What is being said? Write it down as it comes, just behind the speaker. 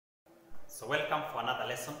So welcome for another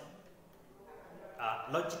lesson,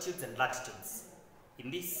 longitudes and latitudes. In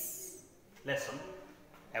this lesson,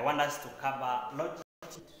 I want us to cover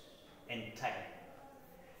longitude and time.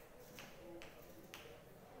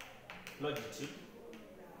 Longitude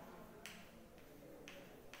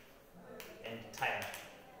and time.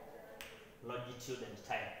 Longitude and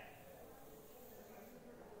time.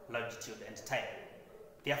 Longitude and time.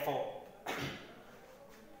 Therefore,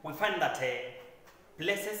 we find that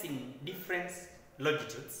places in different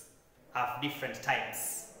longitudes have different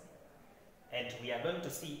times, and we are going to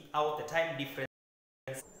see how the time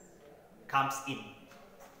difference comes in.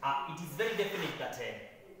 It is very definite that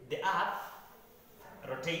the Earth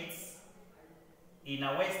rotates in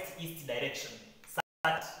a west-east direction, such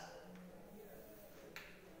that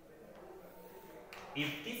if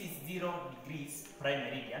this is 0 degrees prime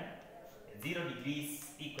meridian, 0 degrees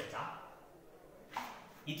equator,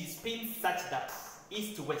 it is spins such that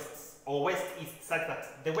east to west or west east, such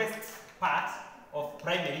that the west part of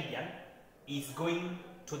prime meridian is going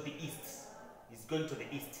to the east.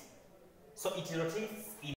 So it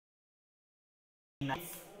rotates in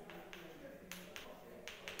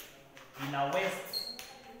a west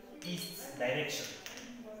east direction.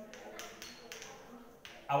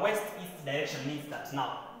 A west east direction means that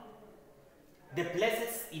now the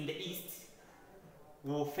places in the east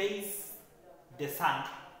will face the sun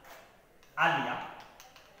earlier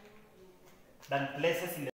than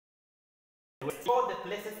places in the west. Before the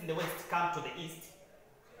places in the west come to the east,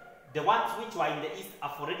 the ones which were in the east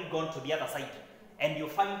have already gone to the other side, and you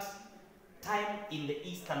find time in the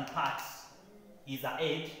eastern part is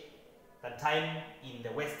ahead than time in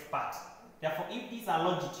the west part. Therefore, if these are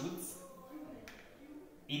longitudes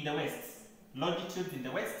in the west, longitudes in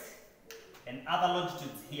the west, and other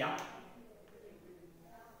longitudes here,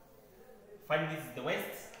 find this is the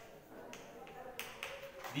west,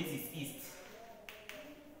 this is east.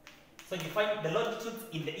 So you find the longitudes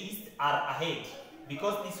in the east are ahead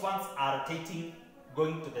because these ones are rotating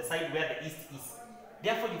going to the side where the east is.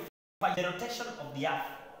 Therefore, you find the rotation of the Earth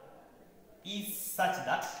is such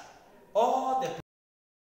that all the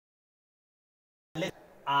places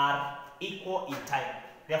are equal in time.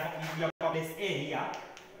 Therefore, if you have place A here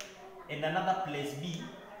and another place B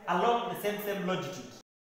along the same longitude,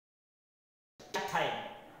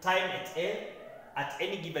 time at A at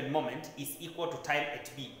any given moment is equal to time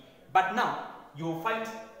at B. But now you will find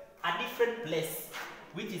a different place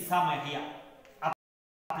which is somewhere here,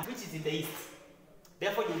 which is in the east.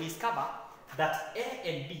 Therefore, you discover that A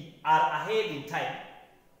and B are ahead in time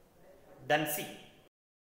than C.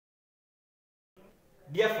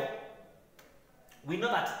 Therefore, we know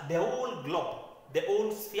that the whole globe, the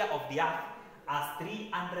whole sphere of the Earth, has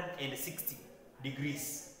 360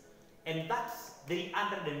 degrees. And that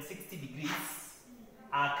 360 degrees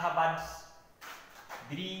are covered,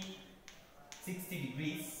 360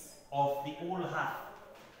 degrees of the whole Earth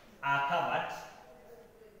are covered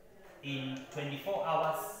in 24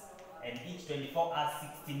 hours, and each 24 hours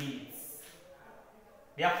 60 minutes.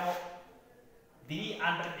 Therefore,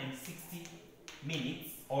 360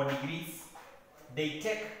 minutes or degrees, they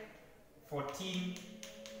take 40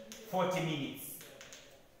 minutes.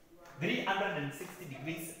 360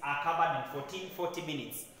 degrees are covered in 40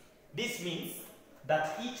 minutes. This means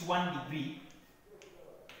that each 1 degree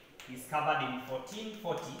is covered in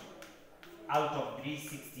 1440 out of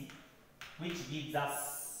 360, which gives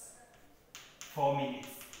us 4 minutes.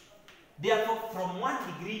 Therefore, from 1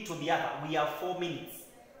 degree to the other, we have 4 minutes,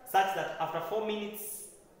 such that after 4 minutes,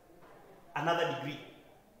 another degree.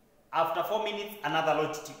 After 4 minutes, another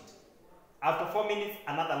longitude. After 4 minutes,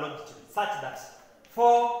 another longitude, such that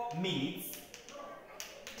 4 minutes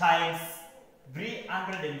times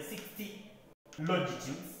 360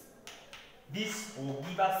 longitudes, this will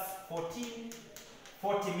give us 40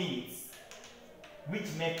 minutes,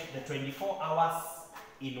 which make the 24 hours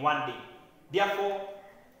in 1 day. Therefore,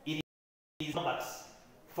 it is known that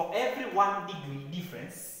for every 1 degree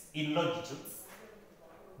difference in longitudes,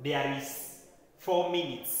 there is 4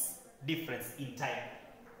 minutes difference in time.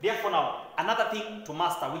 Therefore, now, another thing to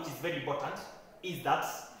master, which is very important, is that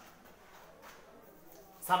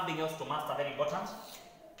something else to master very important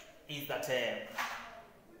is that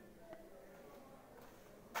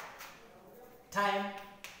time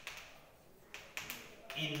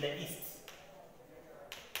in the east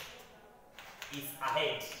is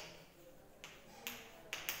ahead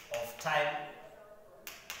of time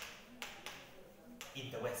in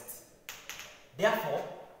the west. Therefore,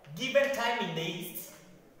 given time in the east,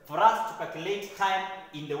 for us to calculate time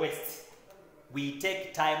in the west, we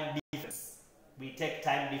take time difference.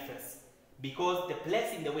 Because the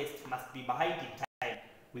place in the west must be behind in time.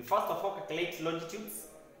 We first of all calculate longitudes,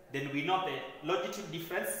 then we know the longitude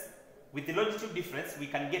difference. With the longitude difference, we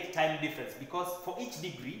can get time difference because for each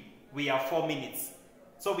degree, we have 4 minutes.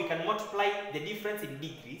 So we can multiply the difference in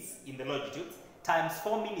degrees in the longitudes times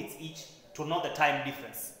 4 minutes each to know the time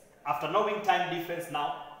difference. After knowing time difference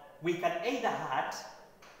now, we can either add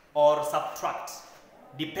or subtract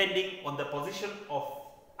depending on the position of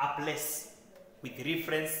a place with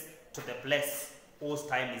reference to the place whose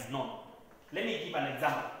time is known. Let me give an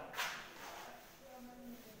example.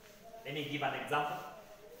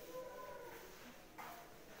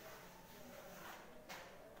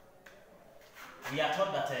 We are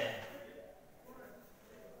told that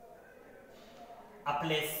a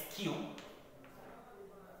place Q,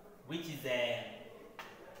 which is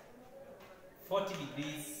 40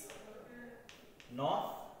 degrees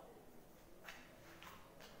north,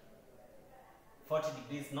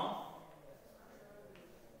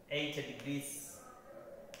 80 degrees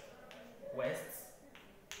west,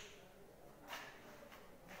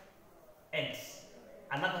 and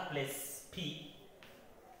another place P,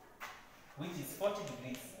 which is 40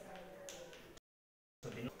 degrees to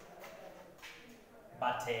the north,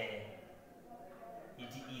 but it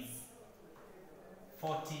is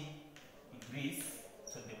 40 degrees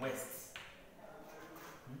to the west.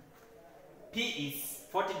 P is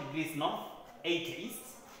 40 degrees north, 80 east,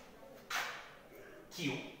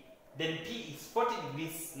 Q. Then P is 40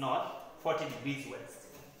 degrees north, 40 degrees west.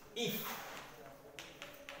 If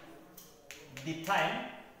the time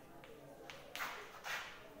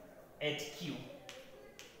at Q,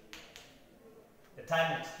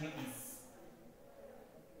 is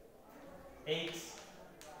 8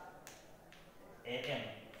 a.m.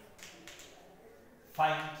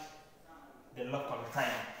 Find the local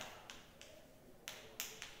time.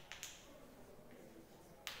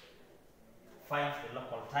 Find the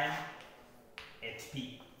local time at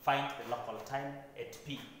P. Find the local time at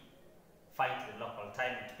P. Find the local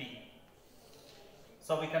time at P.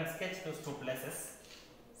 So we can sketch those two places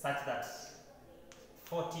such that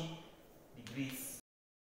 40 degrees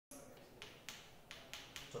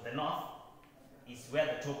to the north is where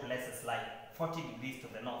the two places lie. 40 degrees to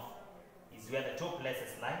the north is where the two places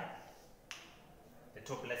lie.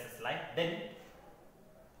 Then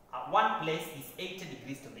one place is 80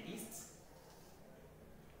 degrees to the east.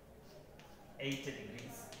 80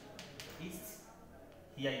 degrees east.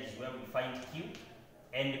 Here is where we find Q.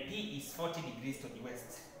 And P is 40 degrees to the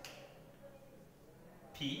west.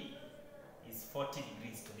 P is 40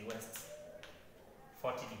 degrees to the west.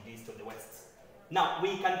 40 degrees to the west. Now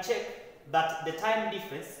we can check that the time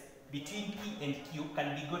difference between P and Q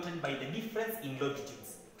can be gotten by the difference in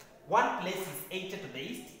longitudes. One place is 80 to the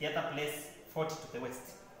east, the other place 40 to the west.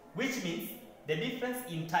 Which means the difference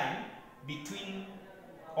in time between,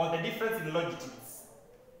 or the difference in longitudes,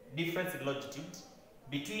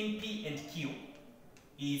 between P and Q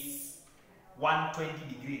is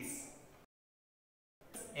 120 degrees.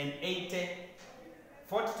 And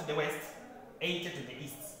 40 to the west, 80 to the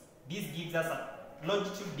east. This gives us a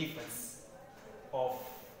longitude difference of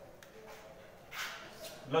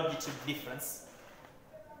longitude difference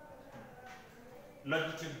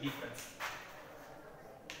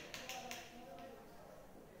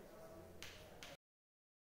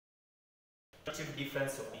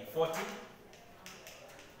will be 40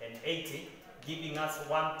 and 80, giving us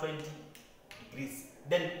 120 degrees.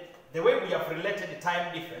 Then the way we have related the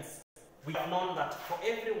time difference, we have known that for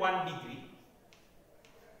every 1 degree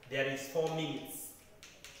there is 4 minutes,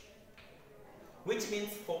 which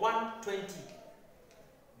means for 120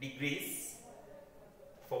 degrees,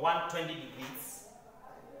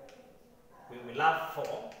 we will have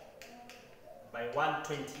 4 by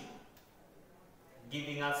 120,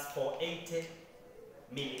 giving us 480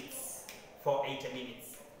 minutes.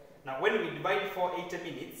 Now when we divide 480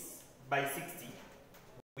 minutes by 60,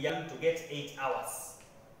 we are going to get 8 hours.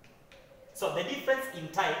 So the difference in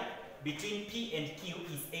time between P and Q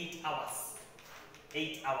is 8 hours.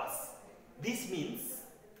 8 hours. This means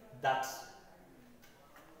that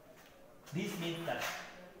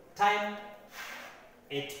time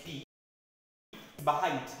at P is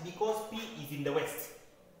behind because P is in the west.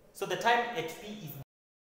 So the time at P is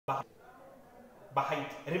behind.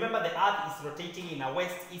 Remember, the earth is rotating in a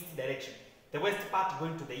west-east direction. The west part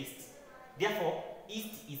going to the east. Therefore,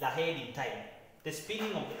 east is ahead in time. The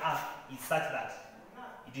spinning of the earth is such that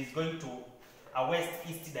it is going to a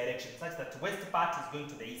west-east direction, such that the west part is going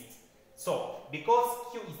to the east. So, because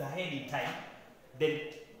Q is ahead in time, then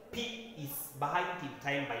P is behind in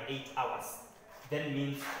time by 8 hours. Then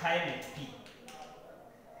means time at P.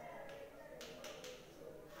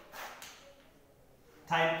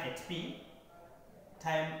 Time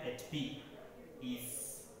time at P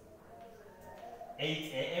is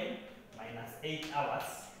 8 a.m. minus 8 hours,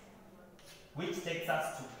 which takes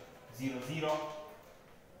us to 00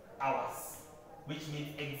 hours, which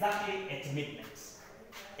means exactly at midnight.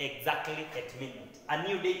 Exactly at midnight. A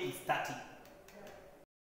new day is starting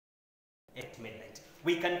at midnight.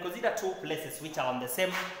 We can consider two places which are on the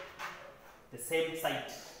same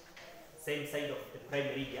side of the prime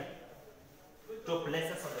meridian. Two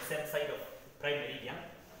places on the same side of the prime meridian.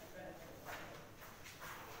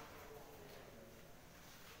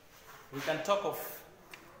 We can talk of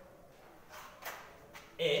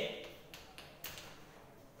A.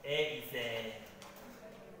 A is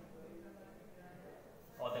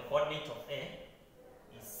or the coordinate of A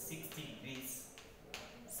is 60 degrees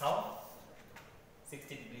south,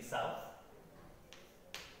 60 degrees south,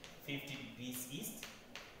 50 degrees east,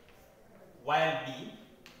 while B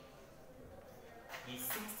is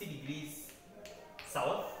 60 degrees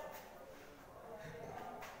south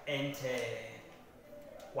and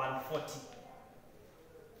 140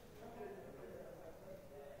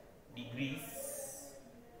 degrees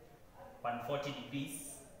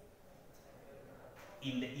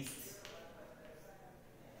in the east.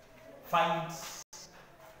 Find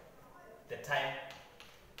the time,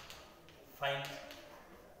 find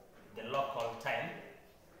the local time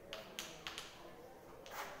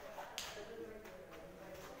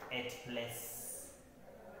at place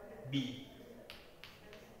B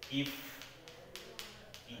if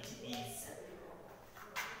it is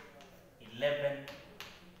 11:30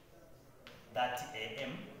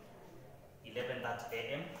 a.m. 11:30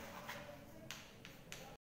 a.m.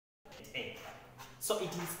 at A. So it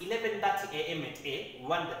is 11:30 a.m. at A. We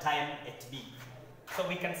want the time at B. So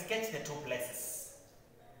we can sketch the two places.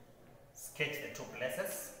 Sketch the two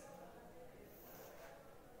places.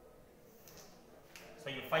 So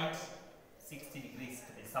you find 60 degrees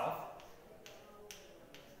to the south.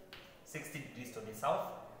 60 degrees to the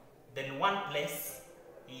south. Then one place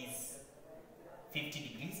is 50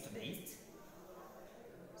 degrees to the east.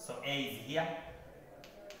 So A is here,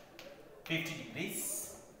 50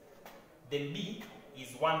 degrees. Then B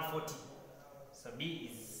is 140. So B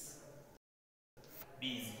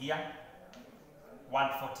is here,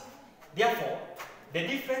 140. Therefore, the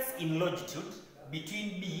difference in longitude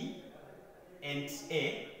between B and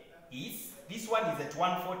A is, this one is at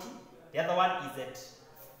 140, the other one is at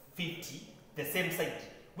 50, the same side,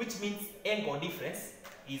 which means angle difference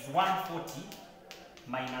is 140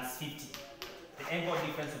 minus 50. The angle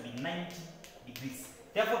difference will be 90 degrees.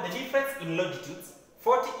 Therefore, the difference in longitudes,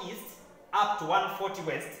 40 east up to 140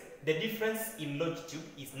 west, the difference in longitude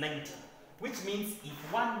is 90, which means if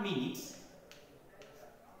 1 minute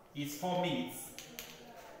is 4 minutes,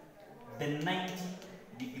 then 90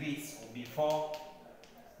 degrees will be 4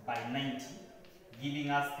 by 90, giving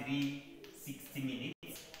us 360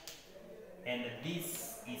 minutes, and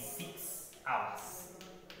this is 6 hours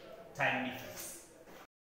time difference.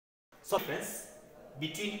 So difference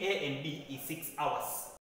between A and B is 6 hours.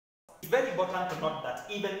 It's very important to note that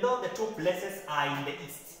even though the two places are in the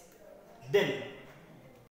east, then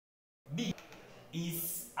B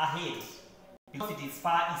is ahead because it is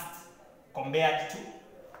far east compared to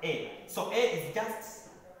A. So A is just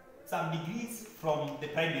some degrees from the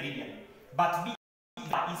prime meridian, but B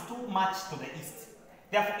is too much to the east.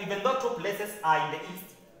 Therefore, even though two places are in the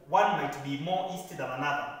east, one might be more east than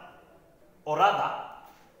another, or rather,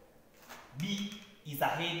 B is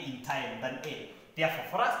ahead in time than A. Therefore,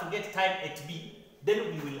 for us to get time at B,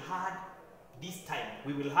 then we will add this time.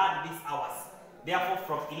 We will add these hours. Therefore,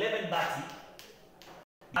 from 11:30,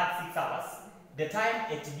 add 6 hours. The time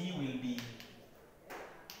at B will be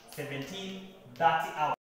 17:30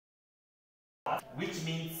 hours, which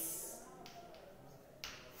means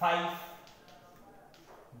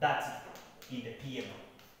 5:30 in the PM.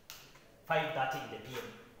 5:30 in the PM.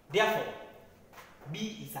 Therefore, B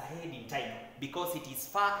is ahead in time because it is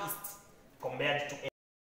far east compared to A.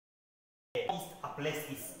 East a place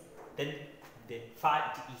is, then the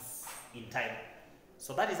far it is in time.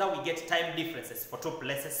 So that is how we get time differences for two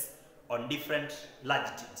places on different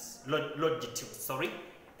longitudes.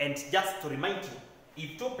 And just to remind you,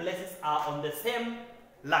 if two places are on the same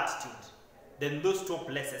latitude, then those two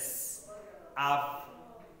places have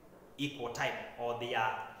equal time, or they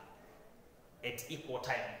are at equal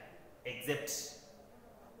time, except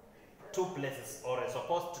two places, or as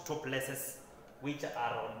opposed to two places which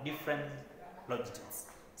are on different longitudes.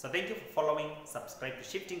 So thank you for following, subscribe to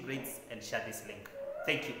Shifting Grades, and share this link.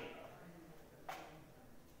 Thank you.